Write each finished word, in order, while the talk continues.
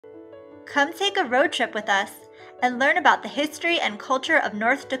Come take a road trip with us and learn about the history and culture of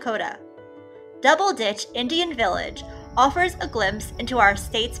North Dakota. Double Ditch Indian Village offers a glimpse into our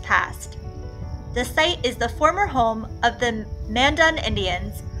state's past. The site is the former home of the Mandan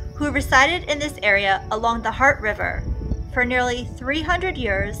Indians who resided in this area along the Heart River for nearly 300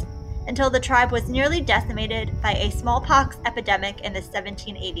 years until the tribe was nearly decimated by a smallpox epidemic in the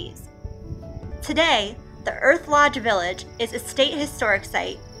 1780s. Today, the Earth Lodge Village is a state historic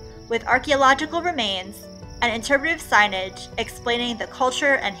site with archaeological remains and interpretive signage explaining the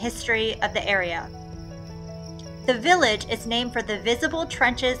culture and history of the area. The village is named for the visible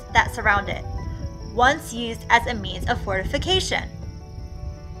trenches that surround it, once used as a means of fortification.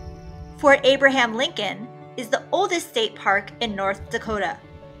 Fort Abraham Lincoln is the oldest state park in North Dakota.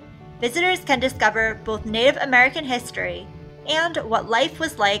 Visitors can discover both Native American history and what life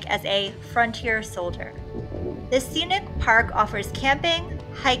was like as a frontier soldier. The Scenic Park offers camping,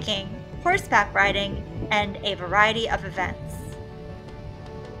 hiking, horseback riding, and a variety of events.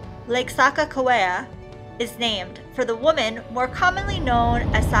 Lake Sakakawea is named for the woman more commonly known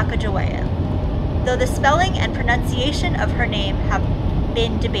as Sacagawea, though the spelling and pronunciation of her name have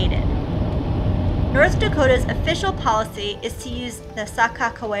been debated. North Dakota's official policy is to use the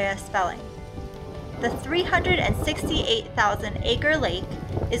Sakakawea spelling. The 368,000-acre lake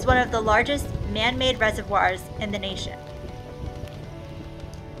is one of the largest man-made reservoirs in the nation.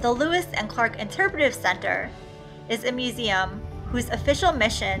 The Lewis and Clark Interpretive Center is a museum whose official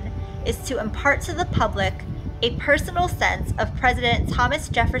mission is to impart to the public a personal sense of President Thomas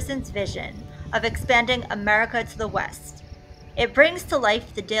Jefferson's vision of expanding America to the West. It brings to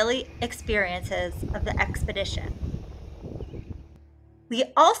life the daily experiences of the expedition. We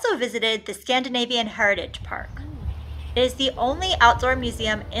also visited the Scandinavian Heritage Park. It is the only outdoor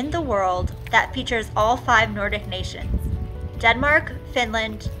museum in the world that features all 5 Nordic nations: Denmark,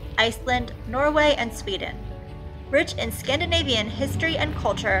 Finland, Iceland, Norway, and Sweden. Rich in Scandinavian history and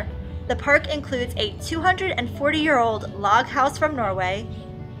culture, the park includes a 240-year-old log house from Norway,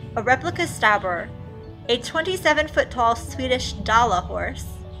 a replica stabber, a 27-foot-tall Swedish Dala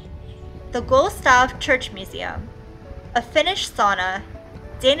horse, the Gustav Church Museum, a Finnish sauna,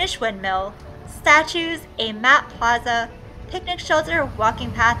 Danish windmill, statues, a map plaza, picnic shelter,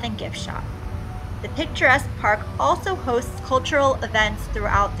 walking path, and gift shop. The picturesque park also hosts cultural events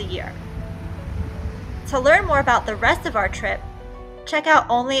throughout the year. To learn more about the rest of our trip, check out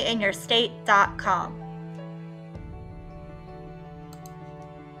onlyinyourstate.com.